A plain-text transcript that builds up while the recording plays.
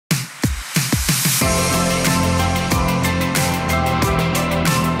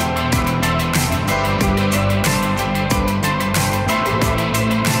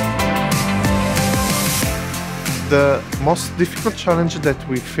most difficult challenge that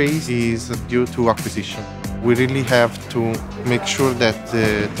we face is due to acquisition. We really have to make sure that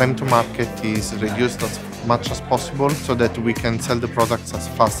the time to market is reduced as much as possible so that we can sell the products as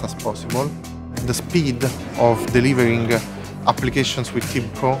fast as possible. The speed of delivering applications with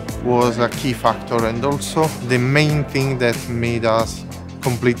TIBCO was a key factor, and also the main thing that made us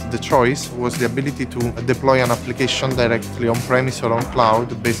complete the choice was the ability to deploy an application directly on-premise or on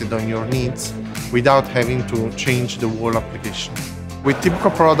cloud based on your needs without having to change the whole application. With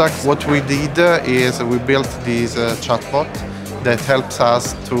TIBCO products, what we did is we built this chatbot that helps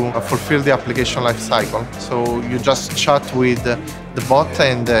us to fulfill the application lifecycle. So you just chat with the bot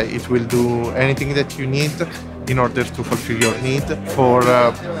and it will do anything that you need in order to fulfill your need for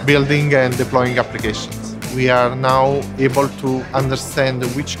building and deploying applications. We are now able to understand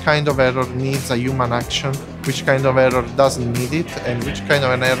which kind of error needs a human action, which kind of error doesn't need it, and which kind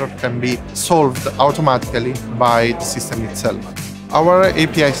of an error can be solved automatically by the system itself. Our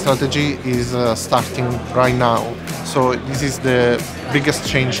API strategy is starting right now, so this is the biggest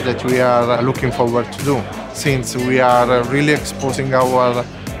change that we are looking forward to do, since we are really exposing our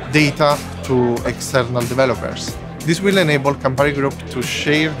data to external developers. This will enable Campari Group to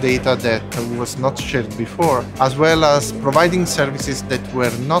share data that was not shared before, as well as providing services that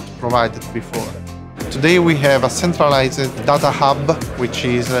were not provided before. Today we have a centralized data hub, which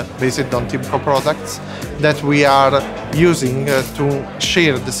is based on TIBCO products, that we are using to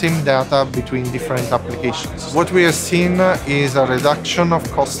share the same data between different applications. What we have seen is a reduction of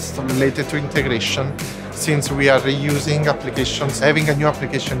costs related to integration, since we are reusing applications, having a new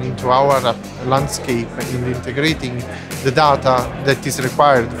application into our landscape and integrating the data that is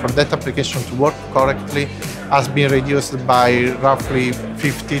required for that application to work correctly has been reduced by roughly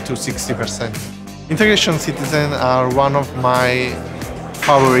 50 to 60%. Integration citizens are one of my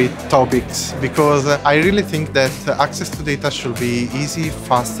favorite topics because I really think that access to data should be easy,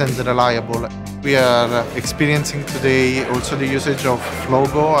 fast and reliable. We are experiencing today also the usage of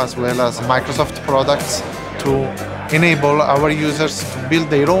Flogo as well as Microsoft products to enable our users to build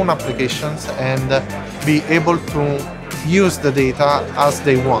their own applications and be able to use the data as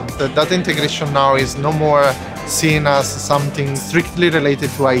they want. The data integration now is no more seen as something strictly related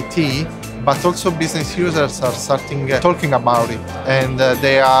to IT, but also business users are starting talking about it, and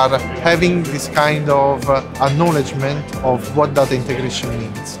they are having this kind of acknowledgement of what data integration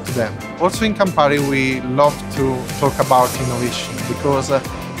means to them. Also in Campari we love to talk about innovation, because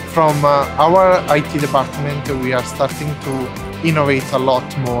from our IT department we are starting to innovate a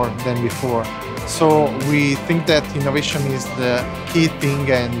lot more than before. So we think that innovation is the key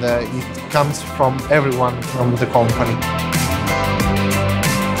thing, and it comes from everyone from the company.